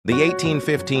The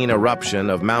 1815 eruption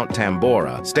of Mount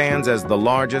Tambora stands as the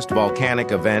largest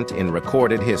volcanic event in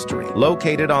recorded history.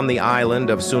 Located on the island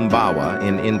of Sumbawa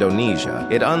in Indonesia,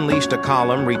 it unleashed a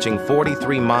column reaching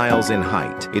 43 miles in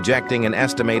height, ejecting an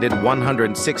estimated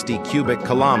 160 cubic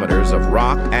kilometers of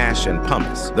rock, ash, and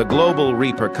pumice. The global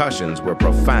repercussions were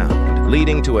profound,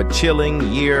 leading to a chilling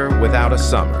year without a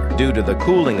summer, due to the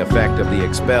cooling effect of the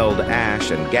expelled ash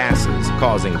and gases,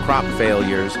 causing crop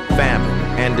failures, famine,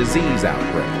 and disease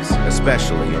outbreaks,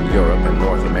 especially in Europe and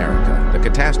North America. The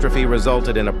catastrophe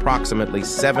resulted in approximately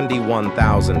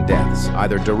 71,000 deaths,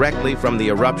 either directly from the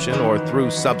eruption or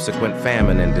through subsequent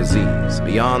famine and disease.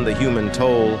 Beyond the human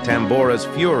toll, Tambora's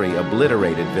fury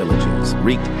obliterated villages,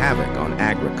 wreaked havoc on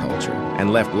agriculture,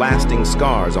 and left lasting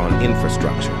scars on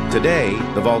infrastructure. Today,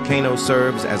 the volcano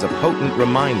serves as a potent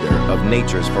reminder of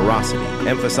nature's ferocity,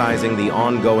 emphasizing the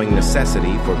ongoing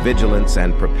necessity for vigilance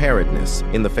and preparedness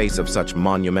in the face of such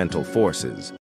monumental forces.